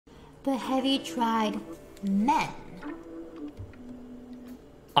But have you tried men?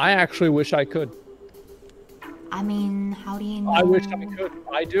 I actually wish I could. I mean, how do you know? I wish I could.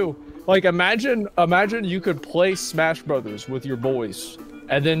 I do. Like, imagine you could play Smash Brothers with your boys,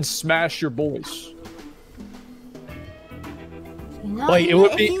 and then smash your boys. You know, Like, it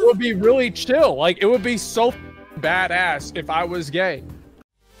would be really chill. Like, it would be so badass if I was gay.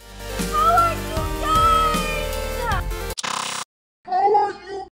 How are you guys? How are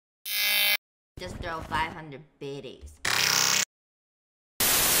you? Just throw 500 biddies.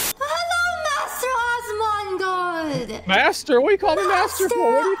 Hello, Master Asmongold! Master? What do you call me Master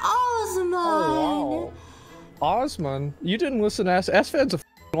for? What do you... Osmond! Oh, wow. Osmond? You didn't listen to S-Fed's a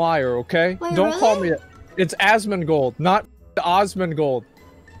liar, okay? Wait, Don't really? call me it. It's Asmongold, not Osmongold.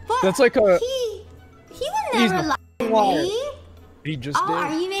 But That's like a... He would never lie to liar. me. He just did.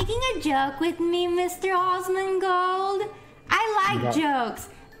 Are you making a joke with me, Mr. Osmongold? I like jokes.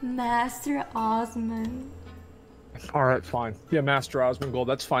 Master Osmond. Alright, fine. Yeah, Master Asmongold,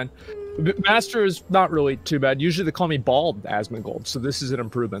 that's fine. Master is not really too bad. Usually they call me Bald Asmongold, so this is an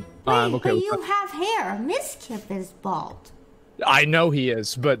improvement. I'm okay but with you that. have hair. Miss Kip is bald. I know he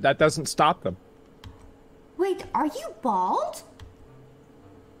is, but that doesn't stop them. Wait, are you bald?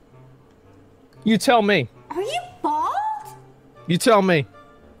 You tell me. Are you bald? You tell me.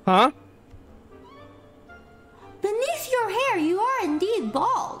 Huh? Beneath your hair, you are indeed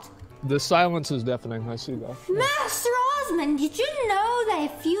bald. The silence is deafening, I see that. Master Osmond, did you know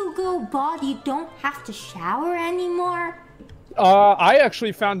that if you go bald, you don't have to shower anymore? I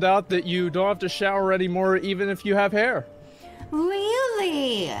actually found out that you don't have to shower anymore even if you have hair.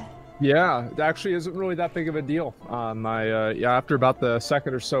 Really? Yeah, it actually isn't really that big of a deal. Yeah, after about the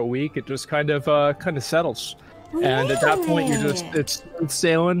second or so week, it just kind of settles. Really? And at that point, it's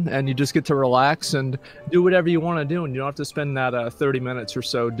sailing, and you just get to relax and do whatever you want to do, and you don't have to spend that 30 minutes or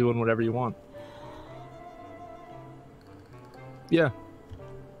so doing whatever you want. Yeah.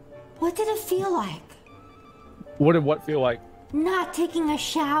 What did it feel like? What did what feel like? Not taking a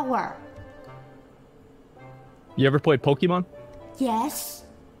shower. You ever played Pokemon? Yes.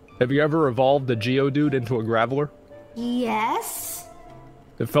 Have you ever evolved a Geodude into a Graveler? Yes.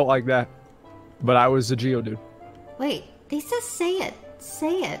 It felt like that, but I was a Geodude. Wait, they said say it.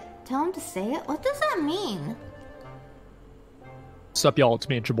 Say it. Tell him to say it? What does that mean? Sup, y'all? It's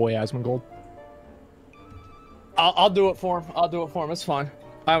me, it's your boy Asmongold. I'll do it for him. I'll do it for him. It's fine.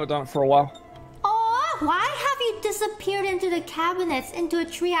 I haven't done it for a while. Aw, why have you disappeared into the cabinets, into a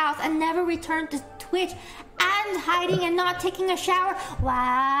treehouse, and never returned to Twitch, and hiding and not taking a shower?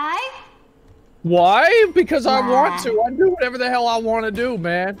 Why? Why? Because I want Why? to. I do whatever the hell I want to do,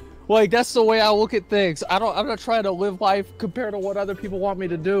 man. Like, that's the way I look at things. I'm not trying to live life compared to what other people want me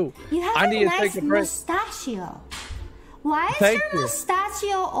to do. You have I a need nice to take a break. mustachio. Why is Thank your you.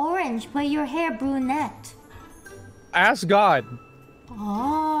 mustachio orange but your hair brunette? Ask God.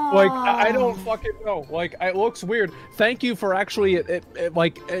 Oh. Like, I don't fucking know. Like, it looks weird. Thank you for actually,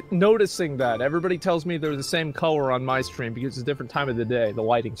 noticing that. Everybody tells me they're the same color on my stream because it's a different time of the day. The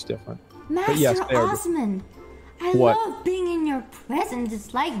lighting's different. Master yes, they are. Osmond, I What? love being in your presence.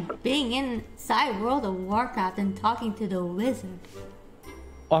 It's like being inside World of Warcraft and talking to the wizard.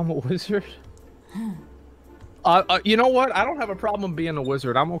 I'm a wizard? You know what? I don't have a problem being a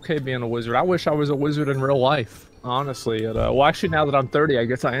wizard. I'm okay being a wizard. I wish I was a wizard in real life, honestly. Well, actually, now that I'm 30, I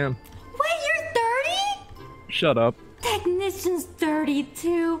guess I am. Wait, you're 30? Shut up. Technician's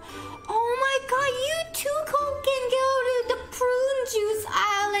 32. Oh my god, you two can go to the prune juice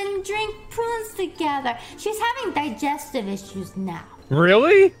aisle and drink prunes together. She's having digestive issues now.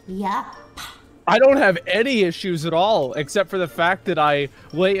 Really? Yup. I don't have any issues at all, except for the fact that I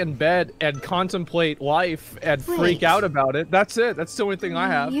lay in bed and contemplate life and freak out about it. That's it. That's the only thing I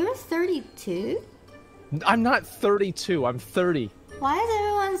have. You're 32? I'm not 32. I'm 30. Why is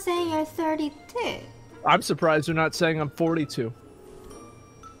everyone saying you're 32? I'm surprised they're not saying I'm 42.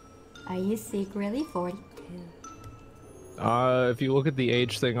 Are you secretly 42? If you look at the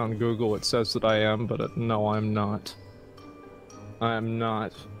age thing on Google, it says that I am, but no, I'm not. I'm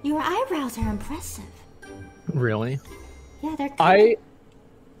not. Your eyebrows are impressive. Really? Yeah, they're kind of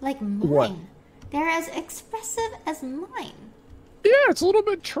like mine. What? They're as expressive as mine. Yeah, it's a little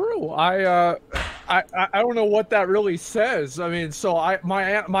bit true. I don't know what that really says. I mean, so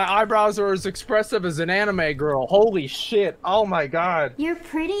my eyebrows are as expressive as an anime girl. Holy shit! Oh my god. You're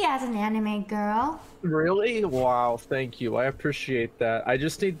pretty as an anime girl. Really? Wow, thank you. I appreciate that. I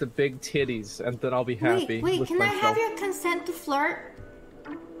just need the big titties, and then I'll be happy. Wait, with can I myself. have your consent to flirt?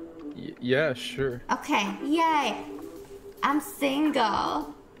 Yeah, sure. Okay, yay. I'm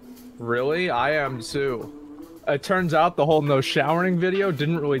single. Really? I am too. It turns out the whole no showering video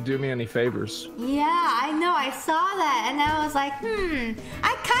didn't really do me any favors. Yeah, I know. I saw that, and I was like,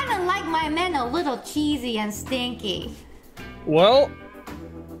 I kind of like my men a little cheesy and stinky. Well,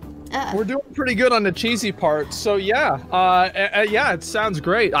 we're doing pretty good on the cheesy part, so yeah, yeah, it sounds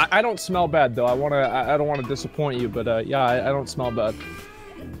great. I don't smell bad though. I don't want to disappoint you, but yeah, I don't smell bad.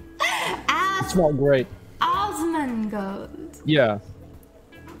 It smells great. Asmongold. Yeah.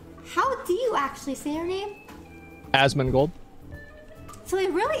 How do you actually say your name? Asmongold. So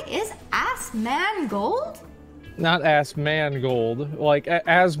it really is Asmongold? Not Asmongold, like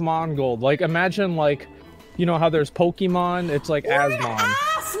Asmongold. Like imagine like, you know how there's Pokemon? It's like Asmon.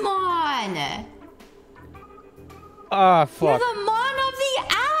 Asmon! Ah, fuck. You're the mon of the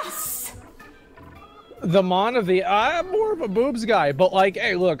ass! The mon of the... I'm more of a boobs guy, but like,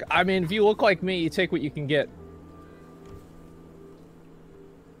 hey, look, I mean, if you look like me, you take what you can get.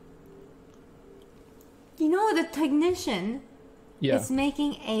 You know, the technician Yeah. is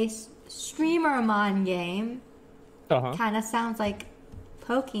making a streamermon game. Uh-huh. Kind of sounds like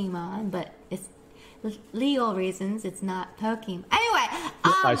Pokemon, but it's legal reasons it's not Pokemon. Anyway,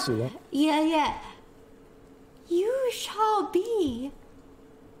 I see that. Yeah. You shall be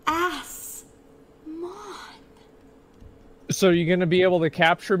Asmon. So you're gonna be able to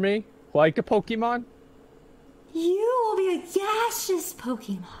capture me like a Pokemon? You will be a gaseous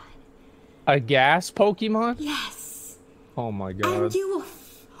Pokemon. A gas Pokemon? Yes. Oh my god. And you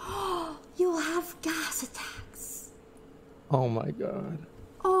will have gas attacks. Oh my god.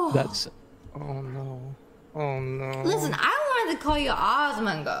 Oh. That's... Oh no. Oh no. Listen, I wanted to call you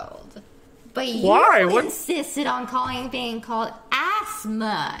Asmongold, but you Why? What? insisted on being called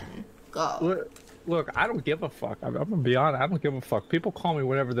Asmongold. Look, I don't give a fuck. I'm gonna be honest. I don't give a fuck. People call me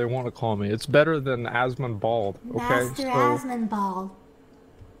whatever they want to call me. It's better than Asmongold. Okay. Master Asmongold.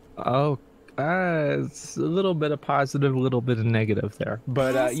 Oh, it's a little bit of positive, a little bit of negative there.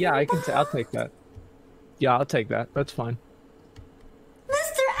 But yeah, I'll take that. Yeah, I'll take that. That's fine.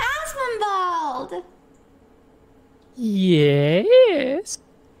 Mr. Asmongold. Yes.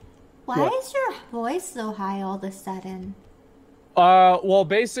 Why is your voice so high all of a sudden? Well,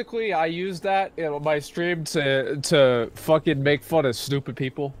 basically, I use that in my stream to fucking make fun of stupid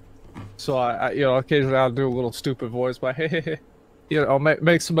people. So I you know, occasionally I'll do a little stupid voice, but hey, you know,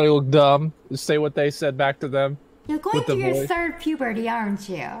 make somebody look dumb, say what they said back to them. You're going through your third puberty, aren't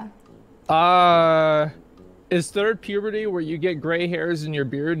you? Is third puberty where you get gray hairs in your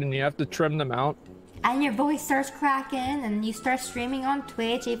beard and you have to trim them out? And your voice starts cracking, and you start streaming on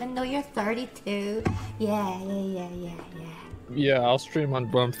Twitch, even though you're 32. Yeah. Yeah, I'll stream on,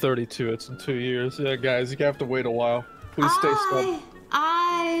 but I'm 32. It's in 2 years. Yeah, guys, you have to wait a while. Please stay strong.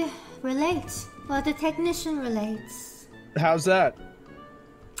 I relate. Well, the technician relates. How's that?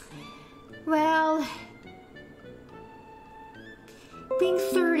 Well, being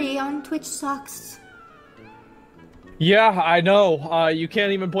 30 on Twitch sucks. Yeah, I know. You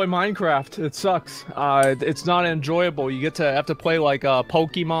can't even play Minecraft. It sucks. It's not enjoyable. You have to play like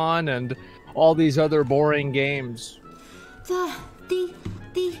Pokemon and all these other boring games. The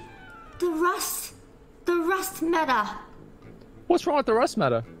Rust meta. What's wrong with the Rust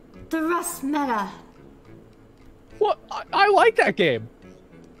meta? The Rust meta. What? I like that game.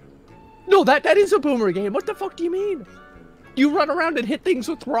 No, that is a boomer game. What the fuck do you mean? You run around and hit things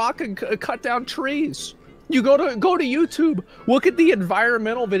with rock and cut down trees. You go to YouTube, look at the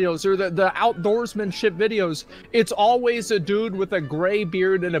environmental videos or the outdoorsmanship videos. It's always a dude with a gray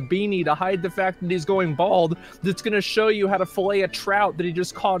beard and a beanie to hide the fact that he's going bald that's gonna show you how to fillet a trout that he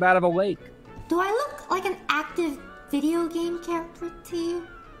just caught out of a lake. Do I look like an active video game character to you?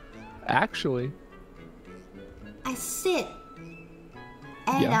 Actually. I sit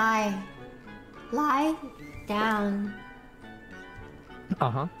and I lie down.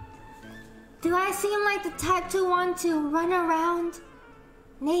 Uh-huh. Do I seem like the type to want to run around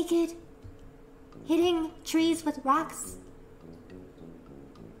naked, hitting trees with rocks?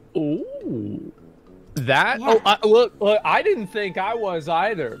 Ooh. That? Yeah. Oh, look, I didn't think I was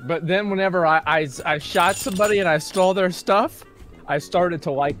either. But then whenever I shot somebody and I stole their stuff, I started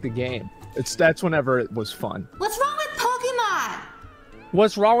to like the game. That's whenever it was fun. What's wrong with Pokemon?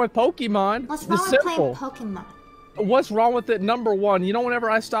 What's wrong with Pokemon? What's wrong with playing Pokemon? What's wrong with it? Number one, you know,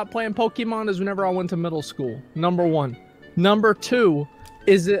 whenever I stopped playing Pokemon is whenever I went to middle school. Number one. Number two,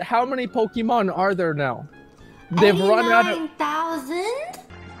 is it how many Pokemon are there now? They've run out of 9,000?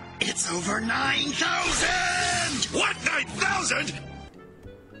 It's over 9,000! What, 9,000?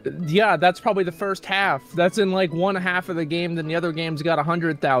 Yeah, that's probably the first half. That's in like one half of the game, then the other game's got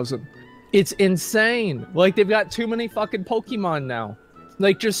 100,000. It's insane. Like, they've got too many fucking Pokemon now.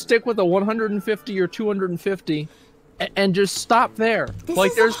 Like, just stick with a 150 or 250 and just stop there. This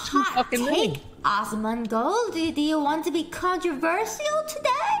like, is there's a too hot fucking take, many. Asmongold. Do you want to be controversial today?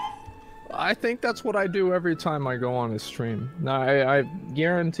 I think that's what I do every time I go on a stream. Now, I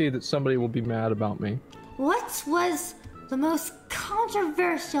guarantee that somebody will be mad about me. What was the most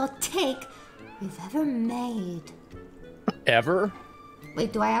controversial take you've ever made? Ever?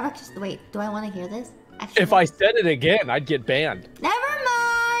 Wait, do I want to hear this? Actually, If I said it again, I'd get banned. never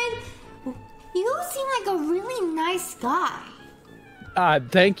mind. You seem like a really nice guy.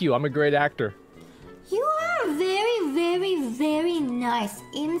 Thank you. I'm a great actor. You are very, very, very nice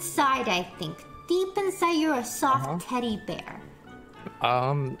inside, I think. Deep inside, you're a soft teddy bear.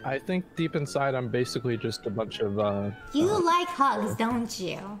 I think deep inside, I'm basically just a bunch of, You like hugs, don't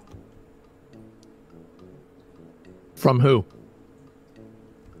you? From who?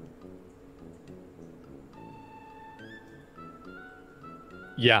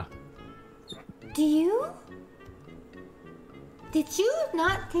 Yeah. Do you? Did you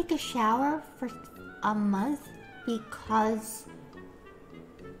not take a shower for a month because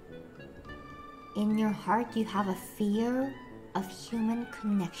in your heart you have a fear of human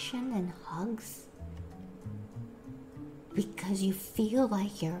connection and hugs? Because you feel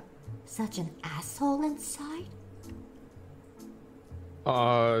like you're such an asshole inside?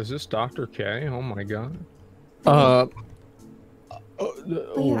 Is this Dr. K? Oh my god. But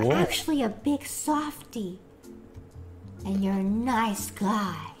you're actually a big softie. And you're a nice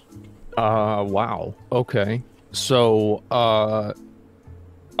guy. Wow. Okay. So, I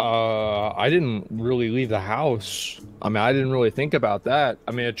didn't really leave the house. I mean, I didn't really think about that.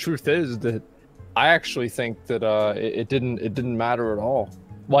 I mean, the truth is that I actually think that, it didn't matter at all.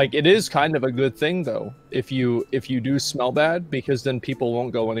 Like, it is kind of a good thing, though, if you do smell bad, because then people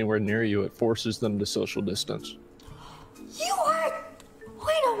won't go anywhere near you. It forces them to social distance. You are...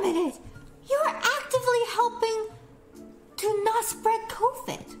 Wait a minute. You're actively helping to not spread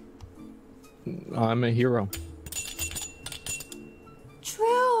COVID. I'm a hero.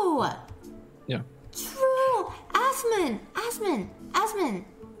 True. Yeah. True. Asmon.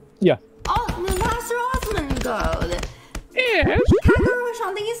 Yeah. Oh, Master Asmongold. Yes.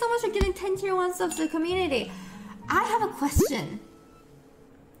 Kakaroshon, thank you so much for giving 10 tier 1 subs to the community. I have a question.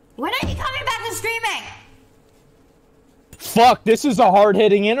 When are you coming back to streaming? Fuck, this is a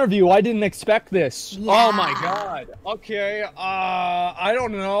hard-hitting interview. I didn't expect this. Yeah. Oh my god. Okay, I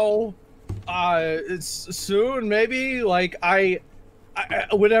don't know. It's soon, maybe. Like, I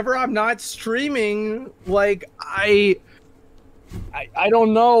whenever I'm not streaming, like, I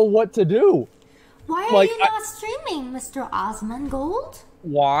don't know what to do. Why are you not streaming, Mr. Asmongold?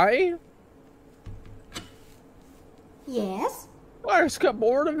 Why? Yes? Well, I just got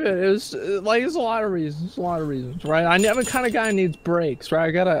bored of it. There's a lot of reasons. Right? I'm the kind of guy who needs breaks, right?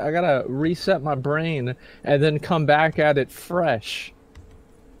 I gotta reset my brain and then come back at it fresh.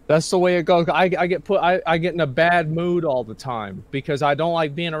 That's the way it goes. I get in a bad mood all the time because I don't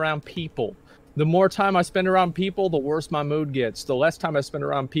like being around people. The more time I spend around people, the worse my mood gets. The less time I spend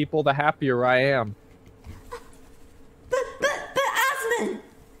around people, the happier I am. But Asmon!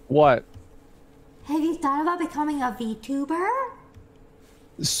 What? Have you thought about becoming a VTuber?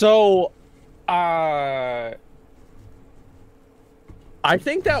 So, I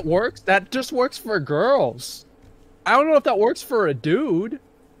think that works. That just works for girls. I don't know if that works for a dude.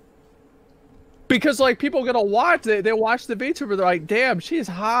 Because, like, people gonna watch, they watch the VTuber, they're like, damn, she's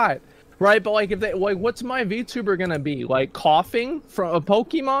hot. Right? But, like, if they, like, what's my VTuber gonna be? Like, coughing from a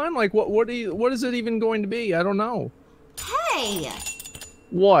Pokemon? Like, what is it even going to be? I don't know. Hey!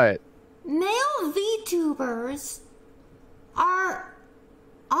 What? Male VTubers are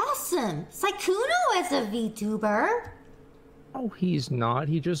awesome. Sykkuno is a VTuber. Oh, he's not.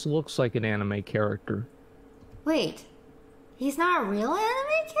 He just looks like an anime character. Wait, he's not a real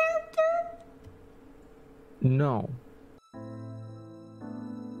anime character? No.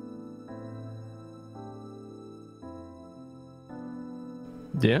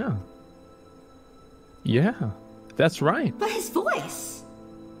 Yeah. Yeah. That's right. But his voice.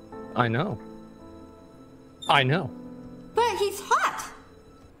 I know. But he's hot.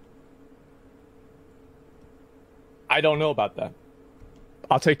 I don't know about that.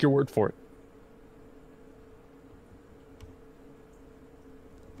 I'll take your word for it.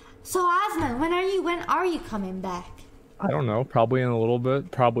 So Asmon, when are you coming back? I don't know. Probably in a little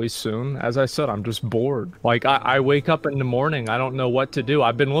bit. Probably soon. As I said, I'm just bored. Like, I wake up in the morning. I don't know what to do.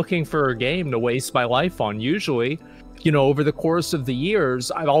 I've been looking for a game to waste my life on. Usually, you know, over the course of the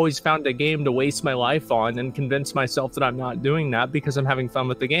years, I've always found a game to waste my life on and convince myself that I'm not doing that because I'm having fun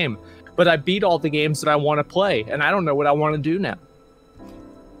with the game. But I beat all the games that I want to play, and I don't know what I want to do now.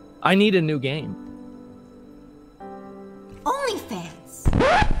 I need a new game.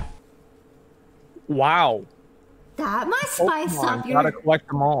 OnlyFans. Wow. That might spice up your... Gotta collect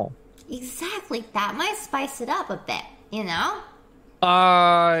them all. Exactly. That might spice it up a bit, you know?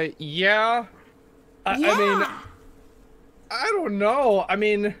 Yeah. I mean, I don't know. I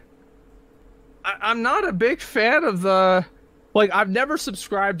mean, I'm not a big fan of the... Like, I've never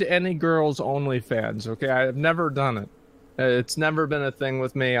subscribed to any girls' OnlyFans, okay? I've never done it. It's never been a thing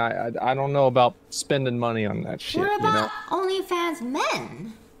with me. I don't know about spending money on that shit, What about you know? OnlyFans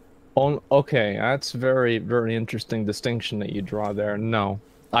men? Okay, that's very, very interesting distinction that you draw there. No.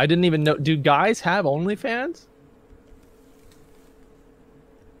 I didn't even know... Do guys have OnlyFans?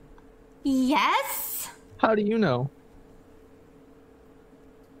 Yes. How do you know?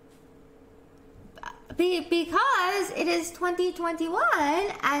 Because it is 2021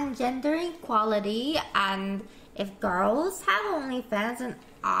 and gender equality, and if girls have OnlyFans, then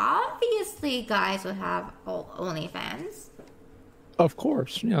obviously guys would have OnlyFans. Of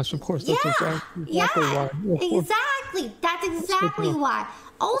course, yes, of course. That's exactly why. Exactly. That's exactly why.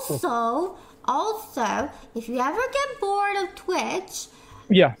 Also, if you ever get bored of Twitch,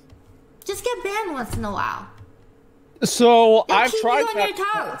 yeah, just get banned once in a while. So They'll I've keep tried you on that. your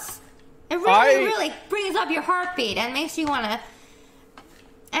toes. It really brings up your heartbeat and makes you want to.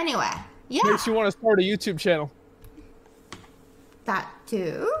 Anyway, yeah. Makes you want to start a YouTube channel. That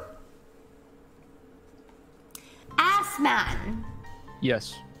too. Assman.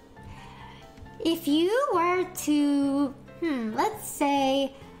 Yes. If you were to, let's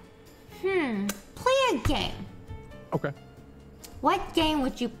say, play a game. Okay. What game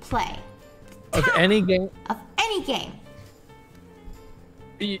would you play? Of any game? Of any game.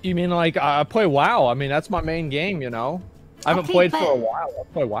 You mean like play WoW? I mean, that's my main game, you know? I haven't played for a while. I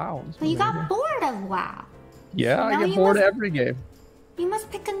play WoW. But you got bored of WoW. Yeah, So I get bored of every game. You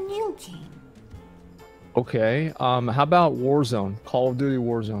must pick a new game. Okay, how about Warzone? Call of Duty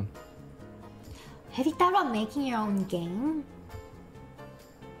Warzone. Have you thought about making your own game?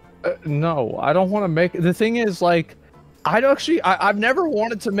 No, I don't want to make... The thing is, like, I've never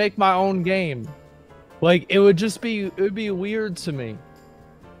wanted to make my own game. Like, it would be weird to me.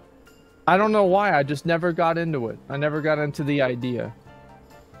 I don't know why, I just never got into it. I never got into the idea.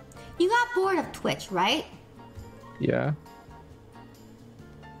 You got bored of Twitch, right? Yeah.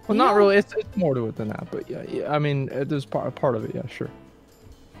 Well, not really. It's more to it than that, but yeah. I mean, there's part of it. Yeah, sure.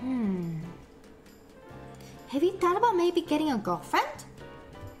 Have you thought about maybe getting a girlfriend?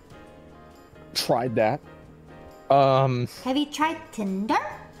 Tried that. Have you tried Tinder?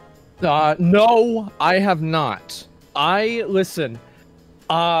 No, I have not. Listen.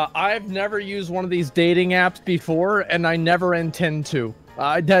 I've never used one of these dating apps before, and I never intend to.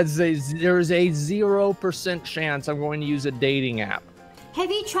 There's a 0% chance I'm going to use a dating app. Have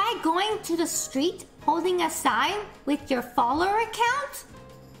you tried going to the street holding a sign with your follower account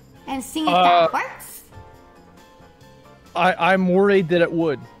and seeing if that works? I'm worried that it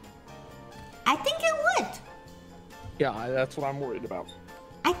would. I think it would. Yeah, that's what I'm worried about.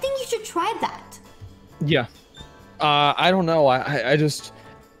 I think you should try that. Yeah. I don't know. I just...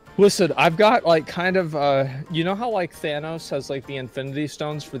 Listen, I've got, like, kind of, you know how, like, Thanos has, like, the Infinity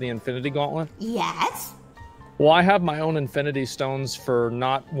Stones for the Infinity Gauntlet? Yes. Well, I have my own Infinity Stones for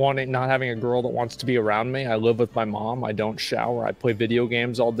not having a girl that wants to be around me. I live with my mom. I don't shower. I play video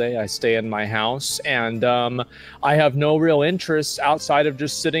games all day. I stay in my house. And, I have no real interest outside of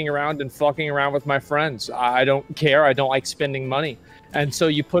just sitting around and fucking around with my friends. I don't care. I don't like spending money. And so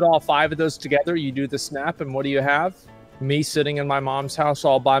you put all 5 of those together, you do the snap, and what do you have? Me sitting in my mom's house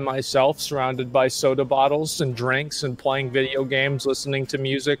all by myself, surrounded by soda bottles and drinks and playing video games, listening to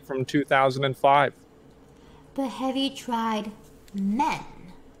music from 2005. But have you tried men?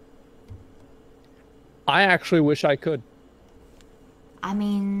 I actually wish I could. I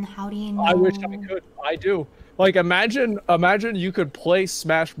mean, how do you know? I wish I could. I do. Like, imagine you could play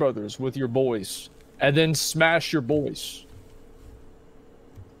Smash Brothers with your boys and then smash your boys.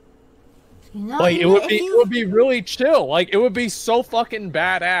 You know, like, it would be really chill. Like, it would be so fucking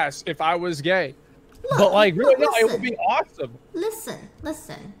badass if I was gay. Look, but like, really, no, listen. it would be awesome.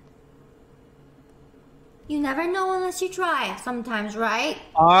 Listen. You never know unless you try sometimes, right?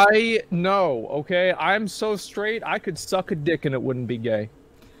 I know, okay? I'm so straight, I could suck a dick and it wouldn't be gay.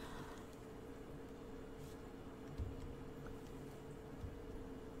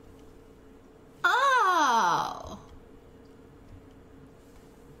 Oh.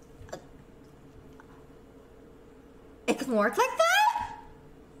 It can work like that?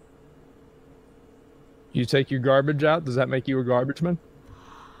 You take your garbage out, does that make you a garbage man?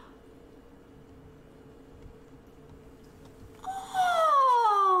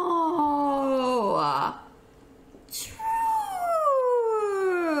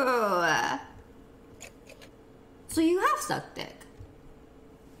 sucked dick.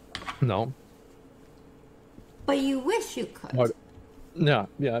 No. But you wish you could. What? Yeah,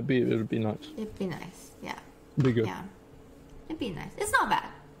 it'd be nice. It'd be nice, yeah. It'd be good. Yeah. It'd be nice. It's not bad.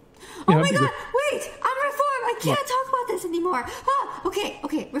 Yeah, Oh my it'd be god, good. wait! I'm reformed! I can't talk about this anymore! Ah,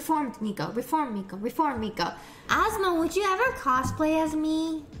 okay. Reformed Miko. Reformed Miko. Asma, would you ever cosplay as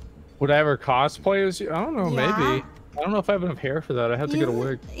me? Would I ever cosplay as you? I don't know, Yeah. maybe. I don't know if I have enough hair for that. I have to get a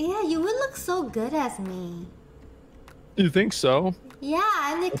wig. Yeah, you would look so good as me. You think so?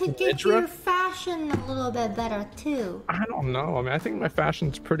 Yeah, and it could get your fashion a little bit better too. I don't know. I mean, I think my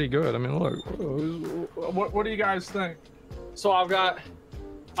fashion's pretty good. I mean, look. What do you guys think? So I've got...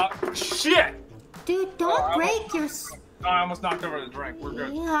 shit! Dude, don't break your... I almost knocked over the drink. We're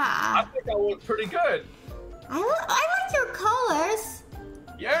good. Yeah. I think I look pretty good. I like your colors.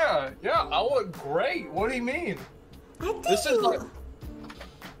 Yeah, I look great. What do you mean? I think This is like...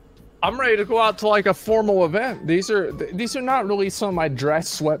 I'm ready to go out to like a formal event. These are not really some of my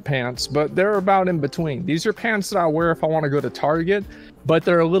dress sweatpants, but they're about in between. These are pants that I wear if I want to go to Target, but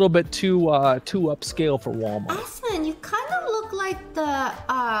they're a little bit too upscale for Walmart. Asman, you kind of look like the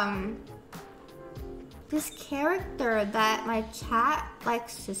this character that my chat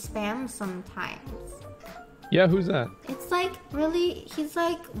likes to spam sometimes. Yeah, who's that? It's like he's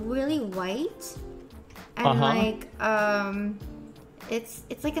like really white and like it's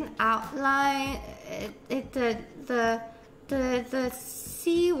like an outline. The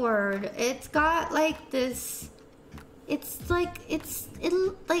C word. It's got like this. It's like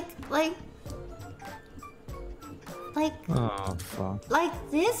Oh fuck. like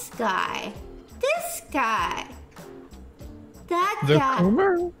this guy. That The guy.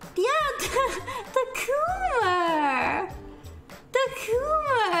 Coomer? Yeah, the Coomer. The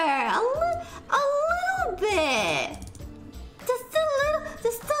Coomer. A little bit.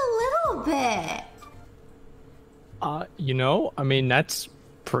 Just a little bit. You know, I mean, that's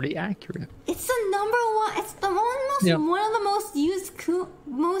pretty accurate. It's the number one. It's the one of the most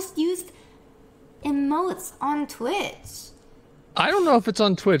used emotes on Twitch. I don't know if it's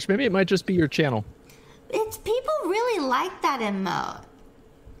on Twitch. Maybe it might just be your channel. It's people really like that emote.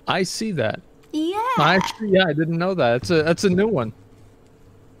 I see that. Yeah. Actually, yeah, I didn't know that. That's a new one.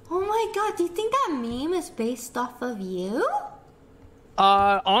 Oh my god, do you think that meme is based off of you?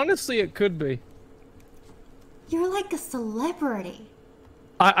 Honestly, it could be. You're like a celebrity.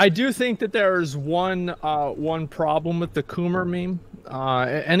 I do think that there's one problem with the Coomer meme.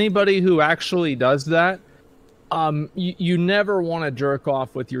 Anybody who actually does that, you never want to jerk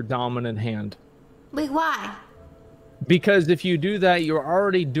off with your dominant hand. Wait, why? Because if you do that, you're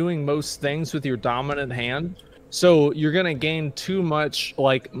already doing most things with your dominant hand. So you're gonna gain too much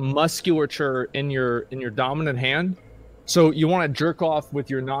like musculature in your dominant hand. So you want to jerk off with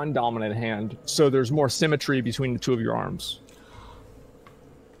your non-dominant hand, so there's more symmetry between the two of your arms.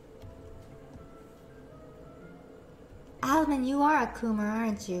 Alvin, you are a Coomer,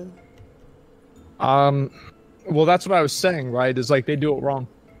 aren't you? Well, that's what I was saying, right? Is like they do it wrong.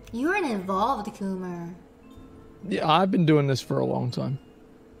 You're an evolved Coomer. Yeah, I've been doing this for a long time.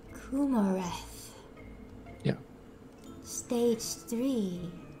 Coomereth. Yeah. Stage 3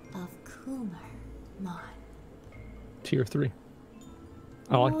 of Coomermon. Tier 3.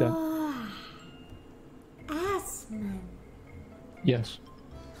 I like that. Asman. Yes.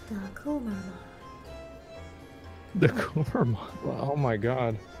 The Coomermon. The Coomer. Oh my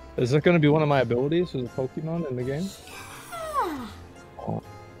god. Is that going to be one of my abilities as a Pokemon in the game? Yeah. Oh,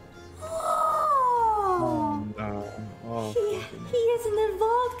 Oh. no. Oh, He is an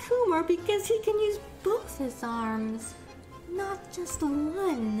evolved Coomer because he can use both his arms, not just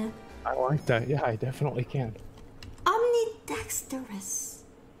one. I like that. Yeah, I definitely can. Omnidexterous.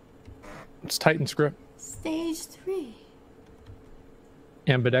 It's Titan script. Stage 3.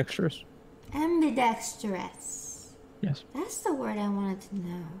 Ambidextrous? Ambidextrous. Yes. That's the word I wanted to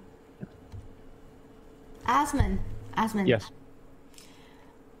know. Asman. Yes.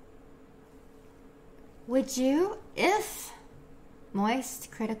 Would you, if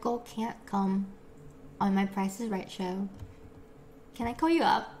Moist Critical can't come on my Price is Right show, can I call you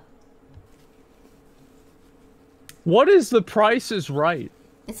up? What is the Price is Right?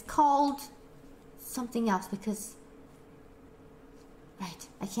 It's called something else because... Right,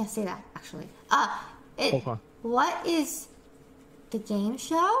 I can't say that actually. Okay. What is the game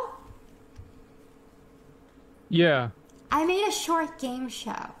show? Yeah. I made a short game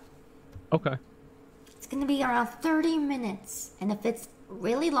show. Okay. It's gonna be around 30 minutes, and if it's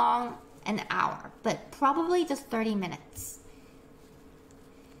really long, an hour, but probably just 30 minutes.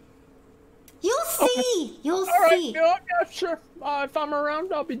 You'll see! Okay. You'll All see! right, yeah, sure. If I'm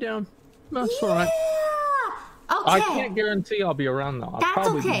around, I'll be down. That's all right. Okay. I can't guarantee I'll be around though. I'll That's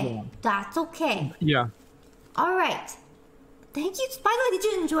probably be okay. gone. That's okay. Yeah. All right. Thank you. By the way, did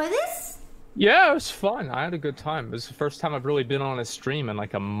you enjoy this? Yeah, it was fun. I had a good time. It was the first time I've really been on a stream in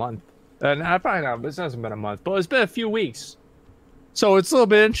like a month. And I probably not. This hasn't been a month, but it's been a few weeks. So it's a little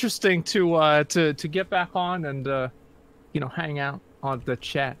bit interesting to get back on and you know, hang out on the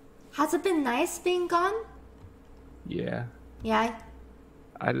chat. Has it been nice being gone? Yeah. Yeah.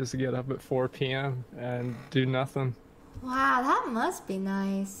 I just get up at 4 p.m. and do nothing. Wow, that must be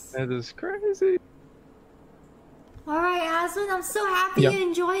nice. It is crazy. All right, Asmon, I'm so happy Yep. you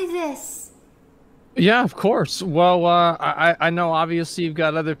enjoy this. Yeah, of course. Well, I know obviously you've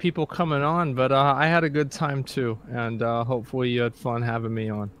got other people coming on, but I had a good time too, and hopefully you had fun having me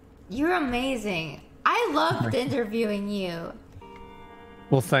on. You're amazing. I loved interviewing you.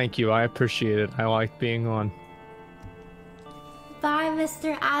 Well, thank you. I appreciate it. I like being on. Bye,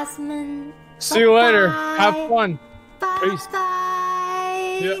 Mr. Asmon. See you later. Bye-bye. Have fun. Bye. Peace.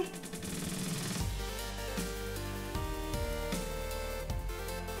 Bye. Yep.